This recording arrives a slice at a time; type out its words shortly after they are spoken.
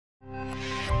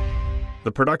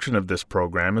The production of this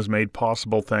program is made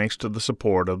possible thanks to the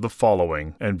support of the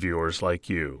following and viewers like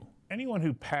you. Anyone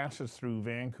who passes through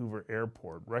Vancouver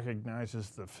Airport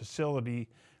recognizes the facility,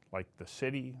 like the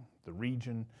city, the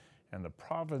region, and the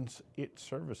province it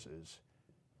services,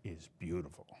 is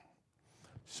beautiful.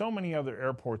 So many other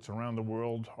airports around the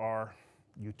world are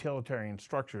utilitarian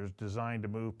structures designed to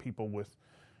move people with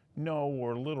no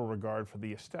or little regard for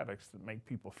the aesthetics that make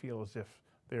people feel as if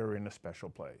they're in a special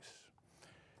place.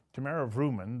 Tamara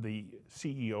Vrooman, the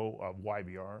CEO of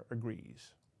YVR,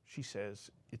 agrees. She says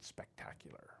it's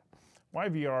spectacular.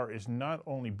 YVR is not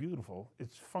only beautiful,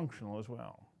 it's functional as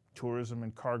well. Tourism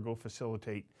and cargo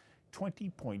facilitate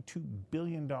 $20.2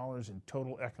 billion in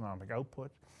total economic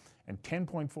output and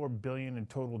 $10.4 billion in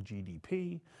total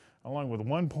GDP, along with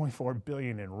 $1.4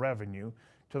 billion in revenue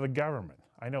to the government.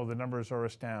 I know the numbers are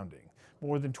astounding.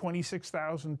 More than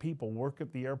 26,000 people work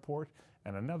at the airport,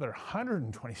 and another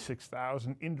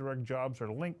 126,000 indirect jobs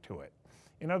are linked to it.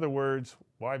 In other words,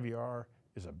 YVR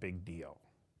is a big deal.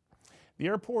 The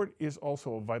airport is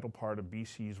also a vital part of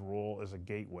BC's role as a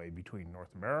gateway between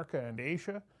North America and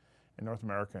Asia, and North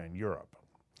America and Europe.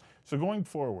 So going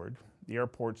forward, the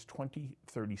airport's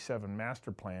 2037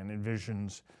 master plan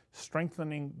envisions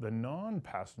strengthening the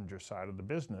non-passenger side of the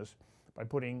business by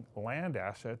putting land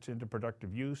assets into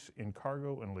productive use in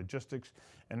cargo and logistics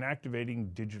and activating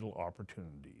digital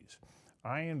opportunities.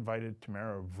 I invited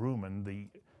Tamara Vrooman, the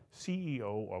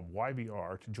CEO of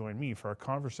YVR, to join me for a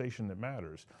conversation that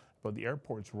matters about the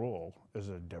airport's role as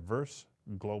a diverse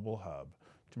global hub.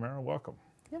 Tamara, welcome.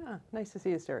 Yeah, nice to see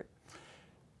you, Stuart.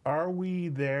 Are we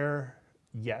there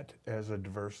yet as a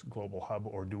diverse global hub,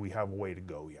 or do we have a way to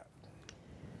go yet?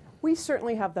 We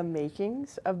certainly have the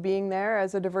makings of being there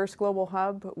as a diverse global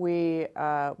hub. We've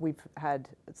had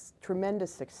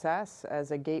tremendous success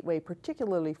as a gateway,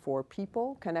 particularly for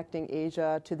people connecting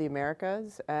Asia to the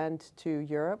Americas and to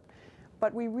Europe.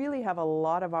 But we really have a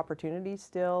lot of opportunities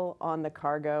still on the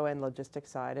cargo and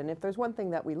logistics side. And if there's one thing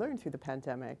that we learned through the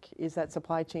pandemic is that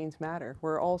supply chains matter.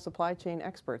 We're all supply chain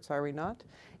experts, are we not?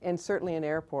 And certainly an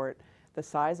airport the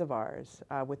size of ours,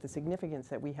 with the significance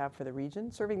that we have for the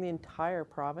region, serving the entire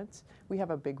province, we have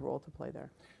a big role to play there.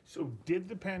 So did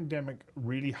the pandemic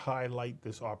really highlight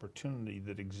this opportunity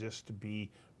that exists to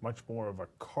be much more of a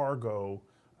cargo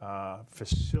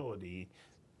facility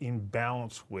in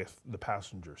balance with the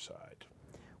passenger side?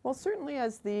 Well, certainly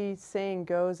as the saying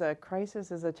goes, a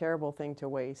crisis is a terrible thing to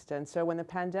waste. And so when the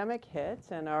pandemic hit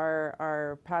and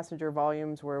our passenger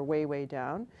volumes were way, way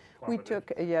down, we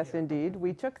took, yes, indeed,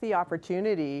 we took the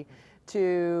opportunity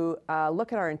to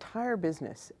look at our entire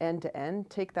business end to end,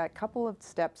 take that couple of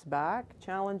steps back,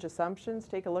 challenge assumptions,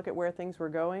 take a look at where things were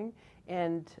going,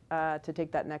 and to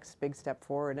take that next big step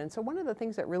forward. And so one of the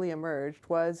things that really emerged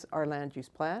was our land use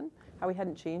plan, how we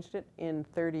hadn't changed it in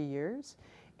 30 years.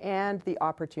 And the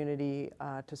opportunity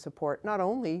to support not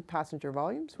only passenger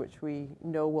volumes, which we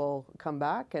know will come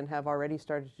back and have already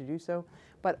started to do so,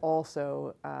 but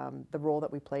also the role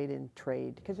that we played in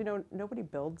trade. Because, you know, nobody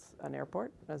builds an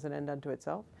airport as an end unto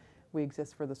itself. We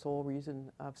exist for the sole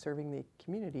reason of serving the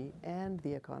community and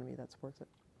the economy that supports it.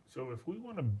 So if we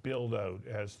want to build out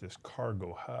as this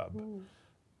cargo hub,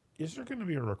 is there going to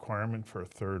be a requirement for a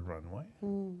third runway?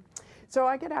 So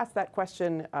I get asked that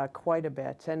question quite a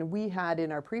bit, and we had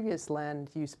in our previous land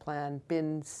use plan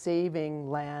been saving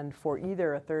land for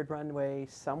either a third runway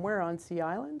somewhere on Sea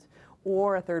Island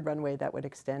or a third runway that would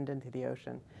extend into the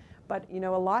ocean. But you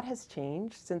know, a lot has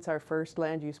changed since our first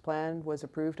land use plan was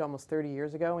approved almost 30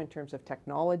 years ago in terms of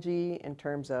technology, in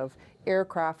terms of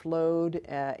aircraft load,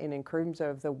 and in terms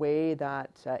of the way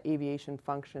that aviation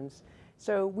functions.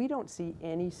 So we don't see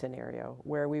any scenario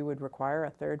where we would require a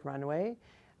third runway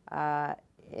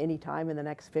any time in the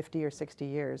next 50 or 60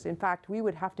 years. In fact, we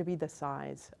would have to be the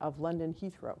size of London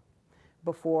Heathrow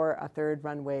before a third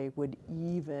runway would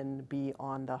even be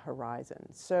on the horizon.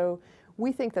 So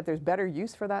we think that there's better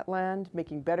use for that land,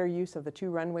 making better use of the two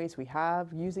runways we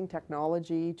have, using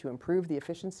technology to improve the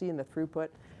efficiency and the throughput.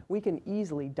 We can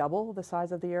easily double the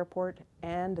size of the airport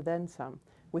and then some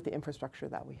with the infrastructure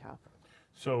that we have.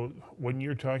 So when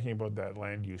you're talking about that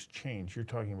land use change, you're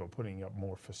talking about putting up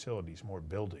more facilities, more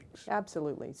buildings.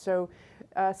 Absolutely. So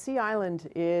Sea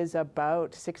Island is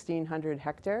about 1,600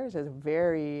 hectares. It's a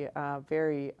very,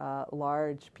 very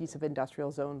large piece of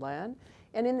industrial zone land.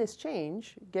 And in this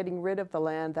change, getting rid of the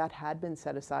land that had been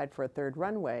set aside for a third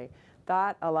runway,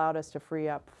 that allowed us to free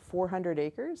up 400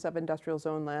 acres of industrial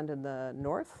zone land in the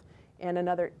north and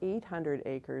another 800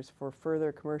 acres for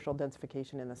further commercial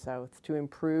densification in the south to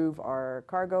improve our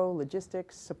cargo,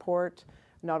 logistics, support,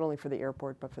 not only for the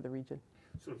airport, but for the region.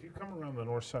 So if you come around the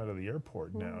north side of the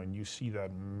airport now and you see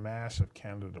that massive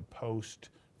Canada Post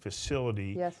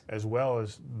facility, Yes. as well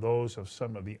as those of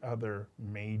some of the other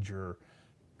major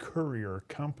courier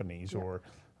companies or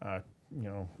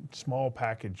small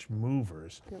package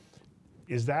movers,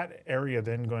 is that area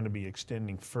then going to be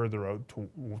extending further out to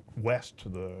west to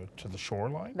the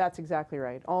shoreline? That's exactly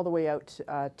right, all the way out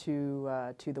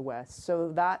to the west.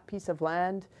 So that piece of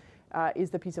land is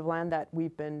the piece of land that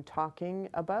we've been talking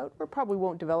about. We probably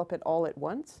won't develop it all at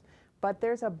once, but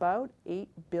there's about $8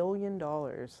 billion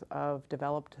of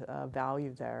developed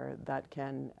value there that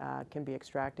can be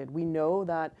extracted. We know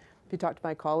that if you talk to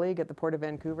my colleague at the Port of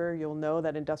Vancouver, you'll know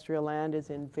that industrial land is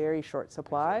in very short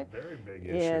supply Very big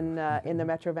issue. in the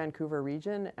Metro Vancouver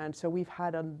region. And so we've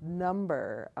had a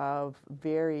number of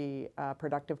very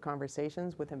productive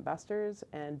conversations with investors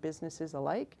and businesses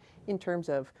alike in terms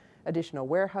of additional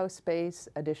warehouse space,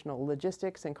 additional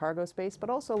logistics and cargo space, but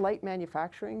also light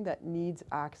manufacturing that needs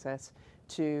access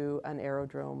to an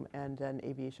aerodrome and an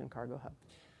aviation cargo hub.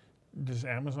 Does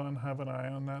Amazon have an eye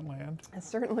on that land?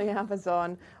 Certainly,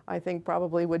 Amazon, I think,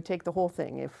 probably would take the whole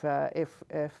thing if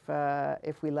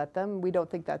we let them. We don't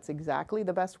think that's exactly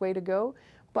the best way to go,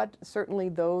 but certainly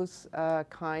those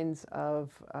kinds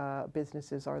of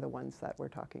businesses are the ones that we're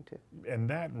talking to. And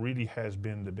that really has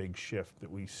been the big shift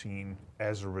that we've seen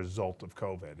as a result of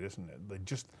COVID, isn't it?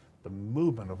 Just the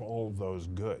movement of all of those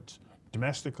goods,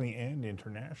 domestically and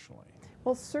internationally.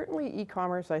 Well, certainly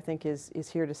e-commerce, I think, is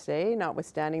here to stay,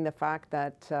 notwithstanding the fact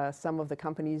that some of the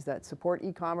companies that support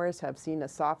e-commerce have seen a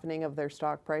softening of their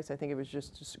stock price. I think it was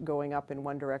just going up in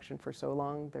one direction for so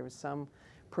long. There was some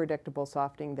predictable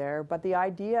softening there. But the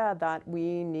idea that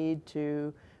we need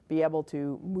to be able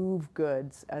to move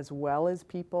goods as well as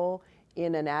people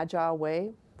in an agile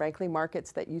way. Frankly,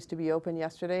 markets that used to be open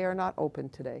yesterday are not open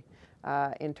today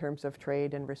in terms of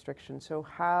trade and restrictions. So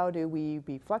how do we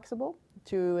be flexible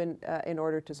in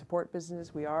order to support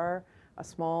business? We are a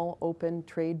small, open,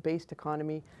 trade-based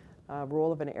economy.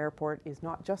 Role of an airport is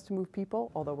not just to move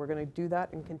people, although we're going to do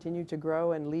that and continue to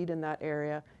grow and lead in that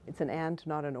area. It's an and,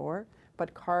 not an or.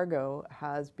 But cargo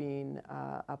has been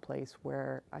a place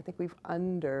where I think we've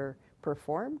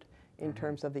underperformed in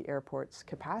terms of the airport's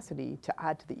capacity to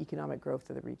add to the economic growth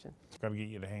of the region. Got to get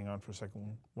you to hang on for a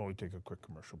second while we take a quick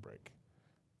commercial break.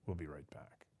 We'll be right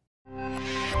back.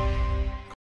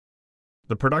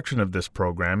 The production of this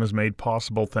program is made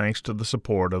possible thanks to the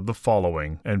support of the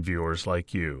following and viewers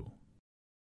like you.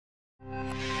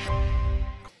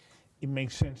 It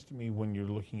makes sense to me when you're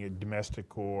looking at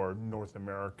domestic or North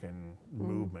American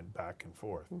movement back and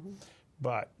forth.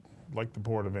 But like the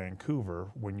Port of Vancouver,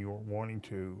 when you're wanting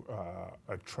to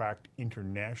attract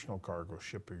international cargo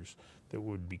shippers that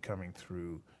would be coming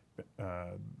through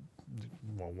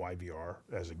YVR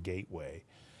as a gateway,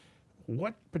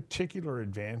 what particular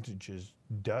advantages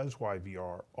does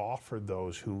YVR offer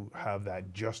those who have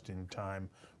that just-in-time,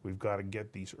 we've got to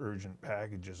get these urgent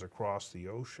packages across the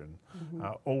ocean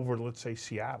over, let's say,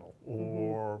 Seattle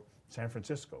or San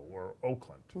Francisco or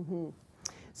Oakland?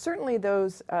 Certainly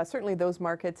those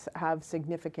markets have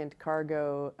significant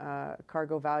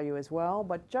cargo value as well.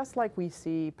 But just like we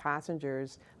see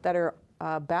passengers that are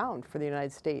bound for the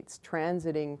United States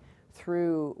transiting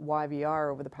through YVR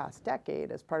over the past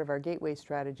decade as part of our gateway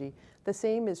strategy, the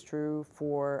same is true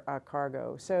for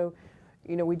cargo. So,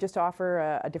 we just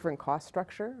offer a different cost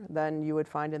structure than you would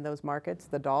find in those markets.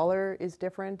 The dollar is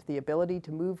different, the ability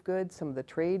to move goods, some of the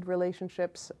trade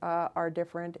relationships are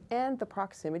different, and the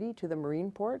proximity to the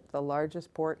marine port, the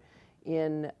largest port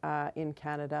in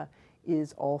Canada,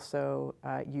 is also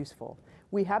useful.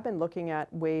 We have been looking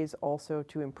at ways also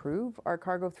to improve our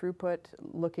cargo throughput,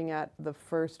 looking at the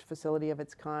first facility of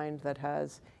its kind that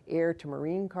has air to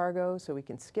marine cargo, so we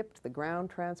can skip the ground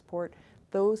transport.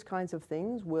 Those kinds of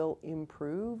things will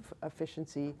improve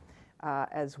efficiency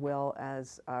as well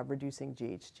as reducing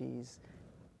GHGs.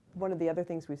 One of the other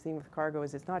things we've seen with cargo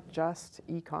is it's not just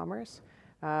e-commerce.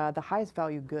 The highest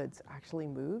value goods actually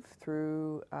move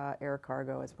through air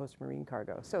cargo as opposed to marine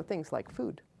cargo. So things like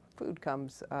food. Food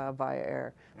comes via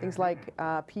air. Things like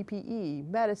PPE,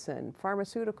 medicine,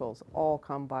 pharmaceuticals all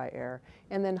come by air.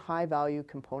 And then high value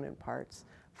component parts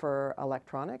for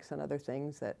electronics and other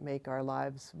things that make our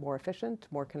lives more efficient,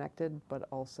 more connected, but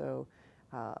also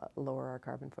lower our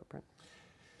carbon footprint.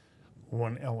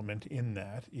 One element in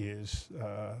that is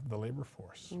the labor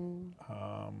force.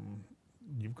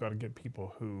 You've got to get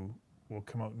people who will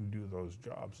come out and do those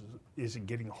jobs. Is it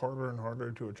getting harder and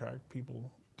harder to attract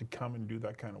people to come and do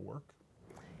that kind of work?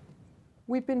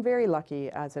 We've been very lucky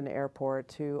as an airport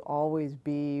to always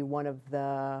be one of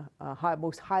the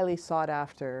most highly sought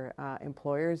after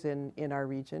employers in our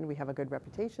region. We have a good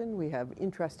reputation, we have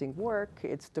interesting work,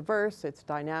 it's diverse, it's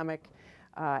dynamic,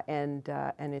 and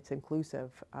it's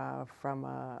inclusive from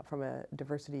a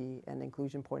diversity and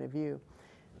inclusion point of view.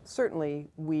 Certainly,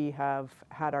 we have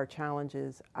had our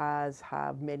challenges, as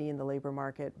have many in the labor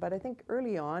market, but I think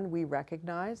early on we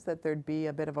recognized that there'd be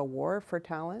a bit of a war for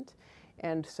talent,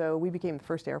 and so we became the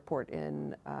first airport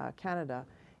in Canada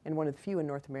and one of the few in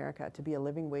North America to be a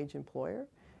living wage employer.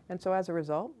 And so as a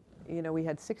result, we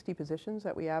had 60 positions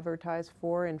that we advertised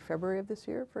for in February of this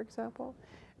year, for example.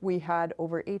 We had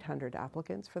over 800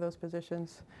 applicants for those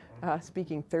positions,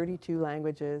 speaking 32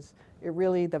 languages.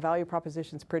 The value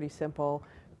proposition is pretty simple.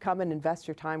 Come and invest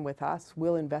your time with us.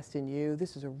 We'll invest in you.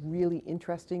 This is a really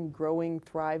interesting, growing,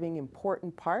 thriving,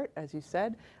 important part, as you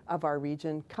said, of our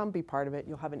region. Come be part of it.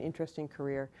 You'll have an interesting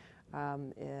career,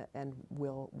 and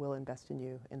we'll invest in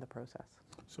you in the process.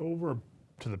 So over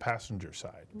to the passenger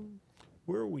side,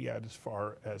 where are we at as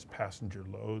far as passenger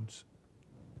loads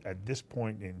at this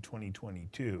point in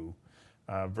 2022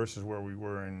 versus where we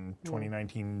were in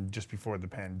 2019, just before the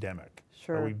pandemic?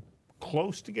 Sure. Are we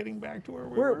close to getting back to where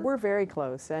we were? We're very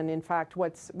close, and in fact,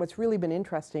 what's really been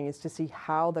interesting is to see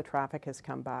how the traffic has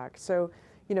come back. So,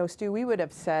 Stu, we would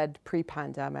have said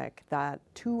pre-pandemic that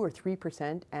 2 or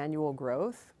 3% annual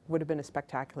growth would have been a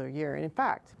spectacular year. And in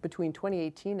fact, between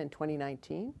 2018 and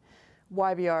 2019,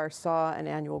 YVR saw an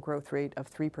annual growth rate of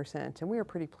 3%, and we were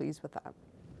pretty pleased with that.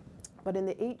 But in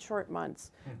the 8 short months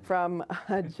from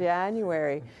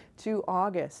January to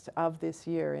August of this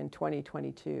year in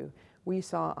 2022, we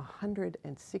saw a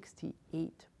 168%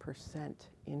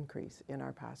 increase in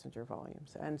our passenger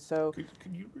volumes. And so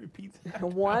Could you repeat that?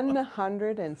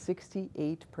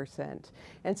 168%.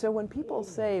 And so when people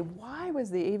say, why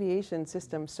was the aviation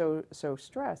system so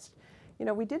stressed?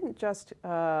 We didn't just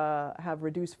have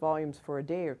reduced volumes for a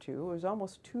day or two, it was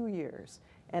almost 2 years.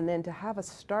 And then to have a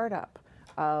startup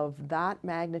of that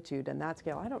magnitude and that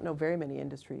scale, I don't know very many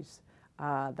industries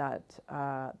that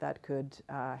could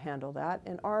handle that.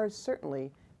 And ours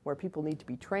certainly, where people need to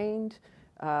be trained.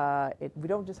 We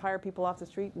don't just hire people off the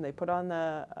street and they put on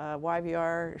the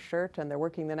YVR shirt and they're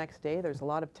working the next day. There's a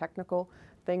lot of technical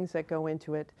things that go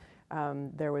into it.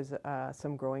 There was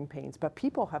some growing pains, but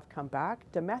people have come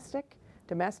back. Domestic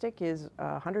is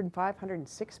 105,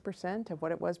 106% of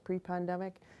what it was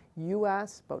pre-pandemic.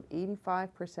 US, about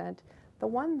 85%. The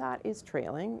one that is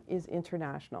trailing is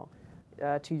international.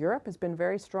 To Europe has been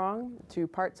very strong, to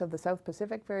parts of the South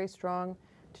Pacific very strong,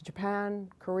 to Japan,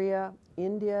 Korea,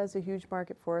 India is a huge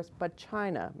market for us, but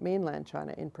China, mainland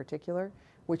China in particular,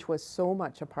 which was so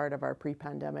much a part of our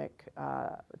pre-pandemic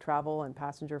travel and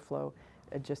passenger flow,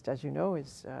 just as you know,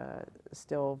 is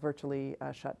still virtually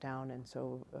shut down, and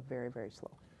so very, very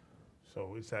slow.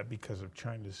 So is that because of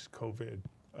China's COVID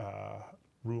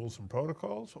rules and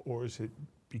protocols, or is it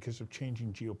because of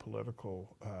changing geopolitical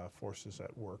forces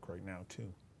at work right now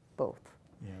too? Both.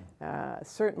 Yeah.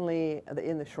 Certainly,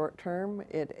 in the short term,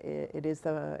 it is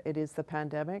the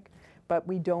pandemic, but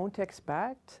we don't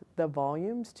expect the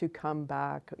volumes to come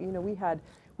back.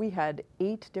 We had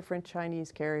 8 different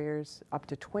Chinese carriers, up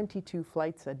to 22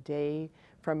 flights a day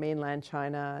from mainland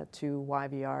China to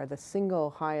YVR, the single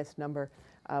highest number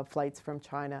of flights from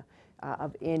China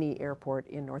of any airport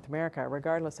in North America,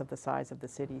 regardless of the size of the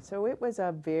city. So it was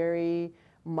a very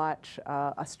much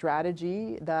a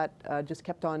strategy that just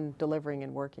kept on delivering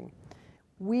and working.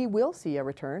 We will see a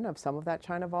return of some of that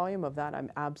China volume. Of that, I'm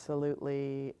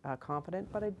absolutely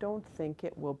confident, but I don't think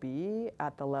it will be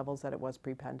at the levels that it was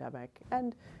pre-pandemic.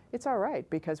 And it's all right,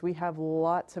 because we have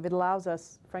lots of, it allows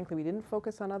us, frankly, we didn't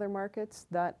focus on other markets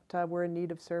that were in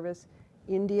need of service.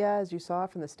 India, as you saw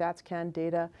from the StatsCan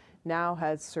data, now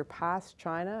has surpassed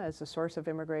China as a source of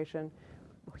immigration.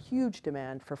 Huge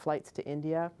demand for flights to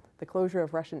India. The closure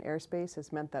of Russian airspace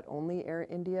has meant that only Air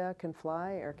India can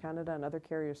fly, Air Canada and other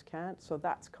carriers can't. So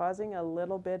that's causing a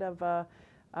little bit of a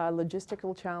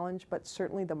logistical challenge, but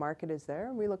certainly the market is there,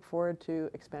 and we look forward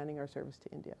to expanding our service to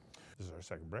India. This is our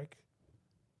second break.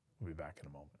 We'll be back in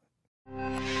a moment.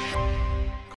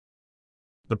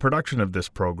 The production of this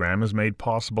program is made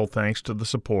possible thanks to the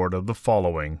support of the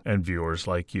following and viewers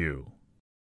like you.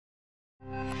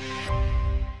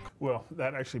 Well,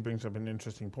 that actually brings up an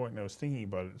interesting point, and I was thinking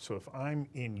about it. So if I'm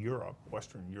in Europe,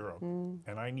 Western Europe,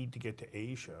 and I need to get to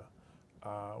Asia,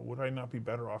 would I not be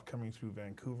better off coming through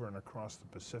Vancouver and across the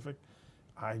Pacific?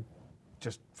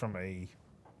 Just from a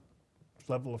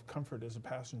level of comfort as a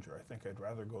passenger, I think I'd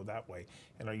rather go that way.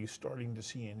 And are you starting to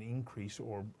see an increase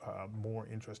or more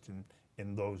interest in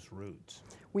in those routes.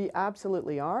 We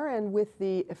absolutely are, and with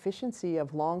the efficiency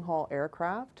of long-haul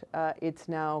aircraft, it's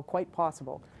now quite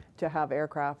possible to have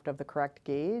aircraft of the correct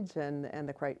gauge and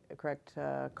the correct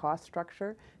cost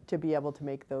structure to be able to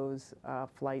make those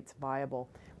flights viable.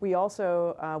 We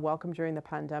also welcomed during the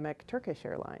pandemic Turkish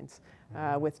Airlines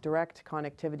with direct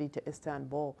connectivity to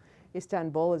Istanbul.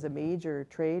 Istanbul is a major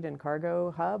trade and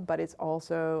cargo hub, but it's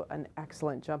also an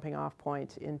excellent jumping off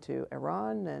point into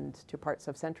Iran and to parts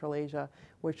of Central Asia,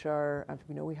 which are, as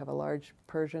we know, we have a large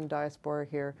Persian diaspora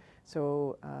here,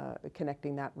 so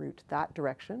connecting that route that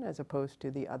direction as opposed to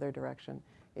the other direction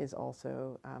is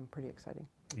also pretty exciting.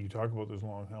 You talk about those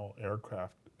long-haul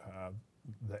aircraft,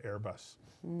 the Airbus.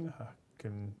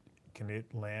 Can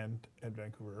it land at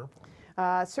Vancouver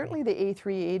Airport? Certainly the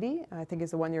A380, I think,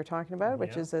 is the one you're talking about,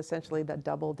 which is essentially the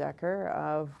double-decker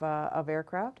of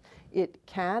aircraft. It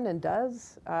can and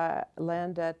does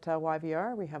land at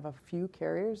YVR. We have a few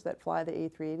carriers that fly the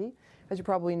A380. As you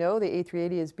probably know, the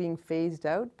A380 is being phased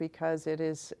out because it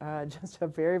is just a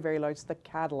very, very large, it's the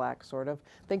Cadillac sort of.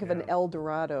 Think of an El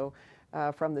Dorado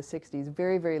from the 60s,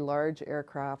 very, very large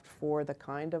aircraft for the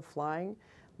kind of flying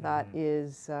that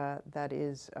is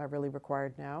really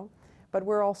required now. But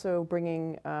we're also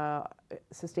bringing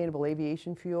sustainable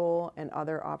aviation fuel and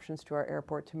other options to our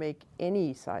airport to make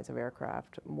any size of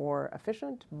aircraft more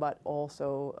efficient, but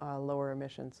also lower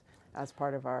emissions as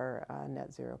part of our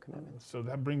net zero commitment. So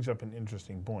that brings up an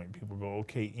interesting point. People go,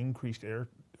 okay, increased air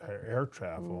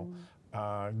travel,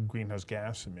 greenhouse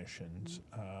gas emissions,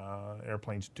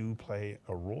 airplanes do play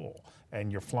a role,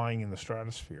 and you're flying in the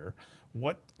stratosphere.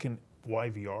 What can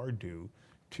YVR do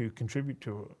to contribute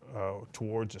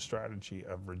towards a strategy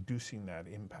of reducing that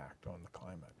impact on the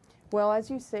climate? Well, as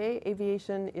you say,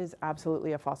 aviation is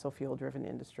absolutely a fossil fuel driven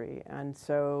industry, and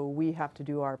so we have to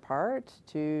do our part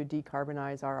to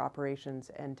decarbonize our operations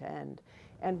end to end.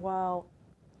 And while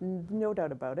no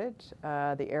doubt about it,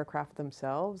 the aircraft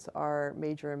themselves are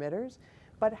major emitters,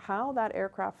 but how that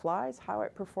aircraft flies, how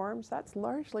it performs, that's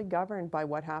largely governed by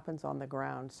what happens on the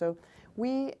ground. So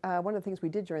one of the things we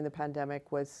did during the pandemic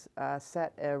was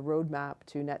set a roadmap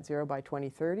to net zero by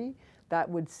 2030 that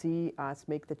would see us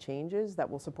make the changes that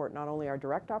will support not only our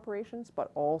direct operations, but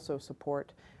also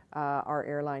support our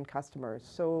airline customers.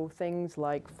 So things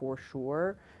like, for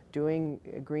sure, doing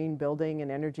green building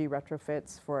and energy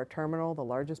retrofits for a terminal, the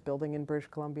largest building in British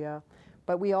Columbia.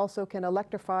 But we also can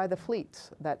electrify the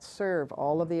fleets that serve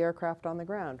all of the aircraft on the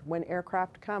ground. When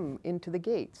aircraft come into the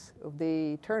gates,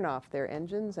 they turn off their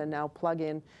engines and now plug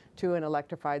in to an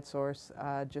electrified source,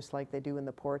 just like they do in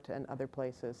the port and other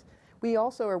places. We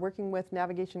also are working with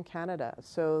Navigation Canada,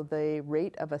 so the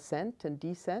rate of ascent and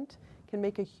descent can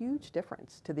make a huge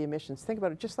difference to the emissions. Think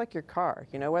about it just like your car.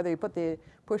 You know, whether you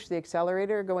push the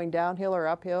accelerator going downhill or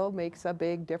uphill makes a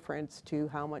big difference to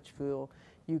how much fuel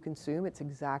you consume. It's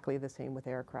exactly the same with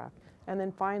aircraft. And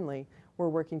then finally, we're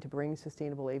working to bring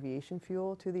sustainable aviation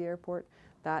fuel to the airport.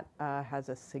 That has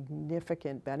a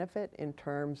significant benefit in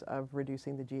terms of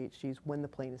reducing the GHGs when the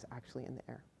plane is actually in the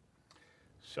air.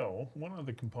 So one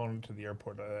other component to the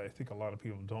airport I think a lot of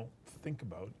people don't think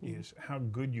about is how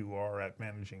good you are at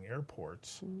managing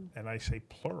airports, and I say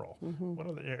plural. What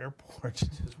other airports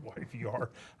does YVR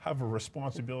have a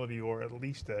responsibility or at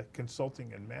least a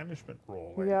consulting and management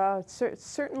role in? Yeah,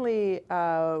 certainly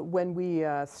when we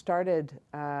started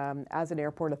as an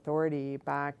airport authority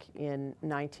back in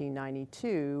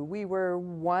 1992, we were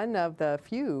one of the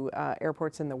few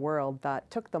airports in the world that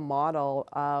took the model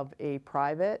of a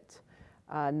private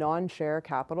non-share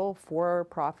capital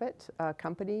for-profit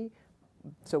company.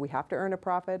 So we have to earn a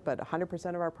profit, but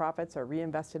 100% of our profits are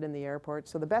reinvested in the airport.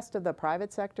 So the best of the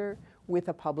private sector with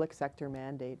a public sector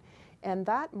mandate. And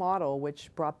that model, which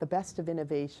brought the best of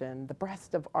innovation, the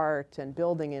best of art and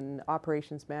building and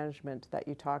operations management that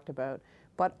you talked about,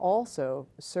 but also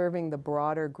serving the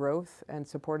broader growth and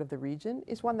support of the region,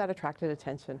 is one that attracted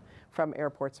attention from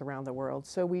airports around the world.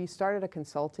 So we started a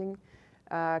consulting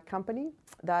company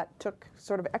that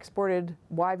exported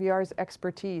YVR's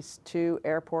expertise to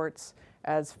airports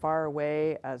as far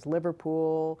away as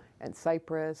Liverpool and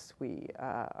Cyprus.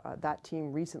 That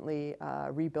team recently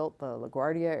rebuilt the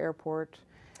LaGuardia airport.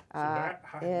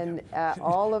 And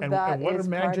all of that and what is a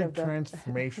magic part of the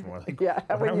transformation. Like, yeah,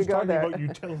 when you go there. I was talking about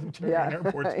utilitarian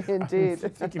airports, indeed. I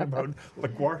was thinking about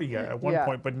LaGuardia at one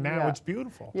point, but now it's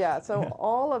beautiful. Yeah, so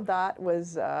all of that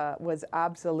was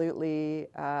absolutely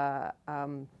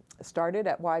started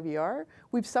at YVR.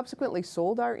 We've subsequently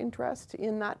sold our interest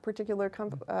in that particular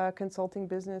consulting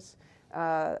business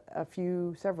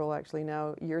several actually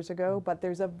now years ago, but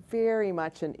there's a very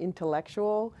much an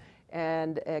intellectual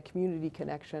and a community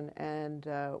connection, and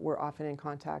we're often in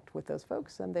contact with those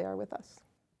folks, and they are with us.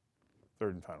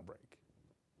 Third and final break.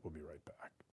 We'll be right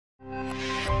back.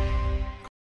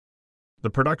 The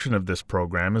production of this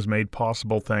program is made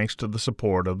possible thanks to the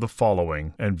support of the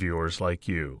following and viewers like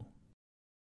you.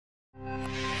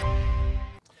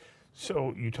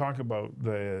 So you talk about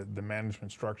the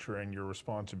management structure and your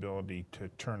responsibility to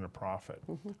turn a profit.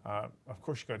 Of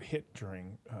course, you got hit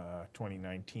during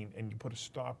 2019, and you put a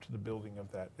stop to the building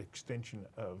of that extension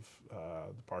of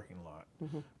the parking lot.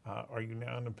 Are you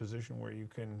now in a position where you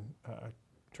can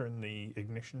turn the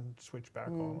ignition switch back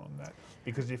on that?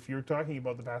 Because if you're talking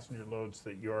about the passenger loads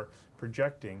that you're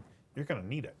projecting, you're going to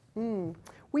need it.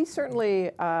 We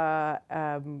certainly are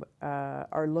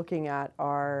looking at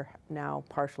our now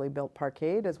partially built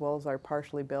parkade, as well as our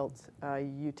partially built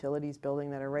utilities building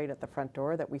that are right at the front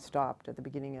door that we stopped at the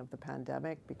beginning of the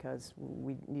pandemic because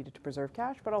we needed to preserve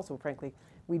cash, but also, frankly,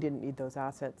 we didn't need those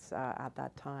assets at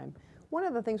that time. One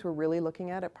of the things we're really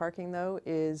looking at parking, though,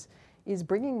 is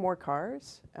bringing more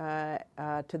cars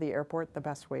to the airport the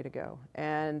best way to go.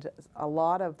 And a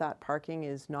lot of that parking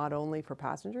is not only for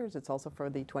passengers, it's also for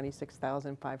the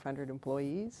 26,500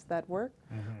 employees that work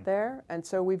there. And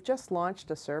so we've just launched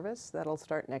a service that'll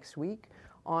start next week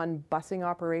on busing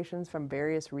operations from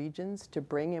various regions to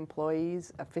bring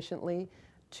employees efficiently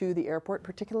to the airport,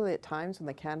 particularly at times when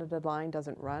the Canada line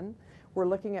doesn't run. We're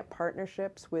looking at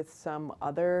partnerships with some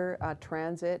other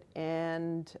transit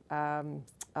and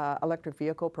electric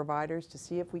vehicle providers to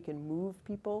see if we can move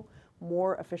people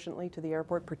more efficiently to the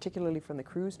airport, particularly from the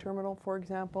cruise terminal, for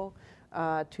example,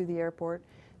 to the airport.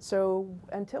 So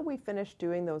until we finish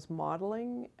doing those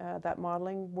modeling,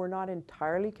 we're not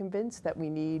entirely convinced that we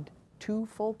need 2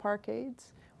 full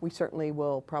parkades. We certainly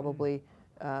will probably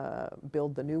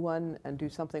build the new one and do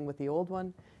something with the old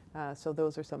one. So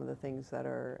those are some of the things that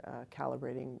are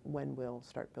calibrating when we'll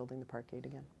start building the parkade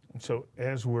again. So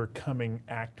as we're coming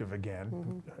active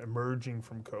again, emerging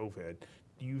from COVID,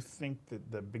 do you think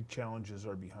that the big challenges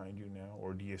are behind you now,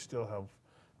 or do you still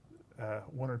have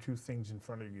 1 or 2 things in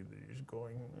front of you that you're just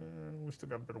going, we still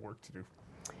got a bit of work to do?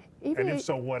 And if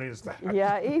so, what is that?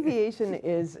 Yeah, aviation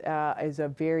is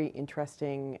a very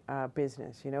interesting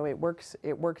business. You know, it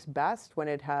works best when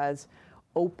it has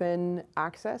open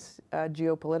access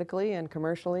geopolitically and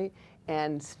commercially,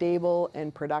 and stable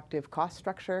and productive cost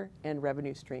structure and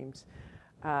revenue streams.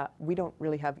 We don't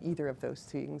really have either of those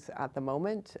things at the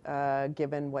moment,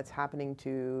 given what's happening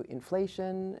to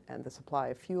inflation and the supply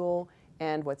of fuel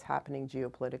and what's happening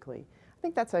geopolitically. I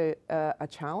think that's a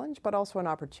challenge, but also an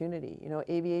opportunity. You know,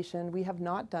 aviation, we have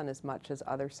not done as much as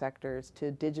other sectors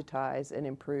to digitize and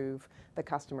improve the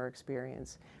customer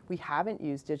experience. We haven't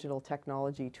used digital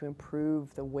technology to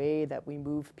improve the way that we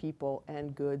move people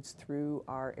and goods through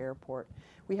our airport.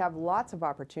 We have lots of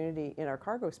opportunity in our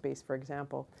cargo space, for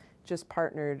example. Just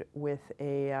partnered with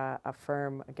a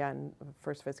firm, again,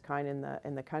 first of its kind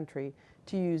in the country,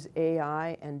 to use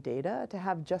AI and data to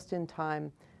have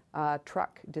just-in-time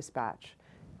truck dispatch.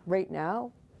 Right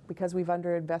now, because we've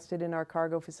underinvested in our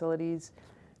cargo facilities,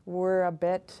 we're a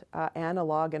bit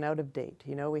analog and out of date.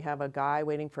 You know, we have a guy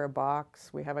waiting for a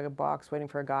box, we have a box waiting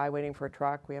for a guy waiting for a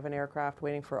truck, we have an aircraft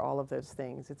waiting for all of those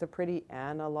things. It's a pretty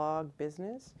analog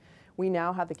business. We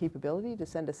now have the capability to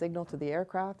send a signal to the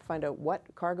aircraft, find out what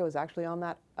cargo is actually on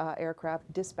that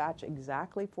aircraft, dispatch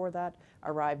exactly for that,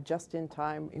 arrive just in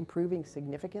time, improving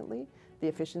significantly the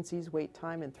efficiencies, wait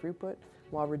time, and throughput,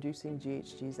 while reducing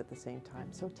GHGs at the same time.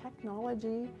 So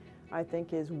technology, I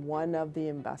think, is one of the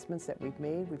investments that we've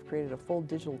made. We've created a full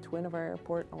digital twin of our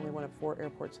airport, only one of 4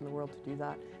 airports in the world to do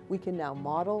that. We can now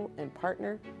model and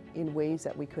partner in ways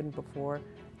that we couldn't before.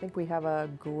 I think we have a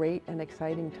great and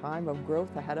exciting time of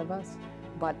growth ahead of us,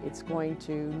 but it's going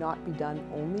to not be done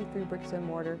only through bricks and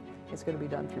mortar. It's going to be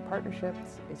done through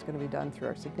partnerships. It's going to be done through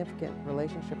our significant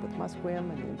relationship with Musqueam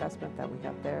and the investment that we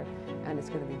have there, and it's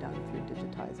going to be done through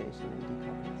digitization and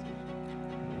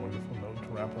decarbonization. Wonderful note to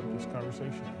wrap up this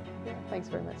conversation. Yeah, thanks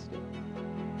very much, Steve.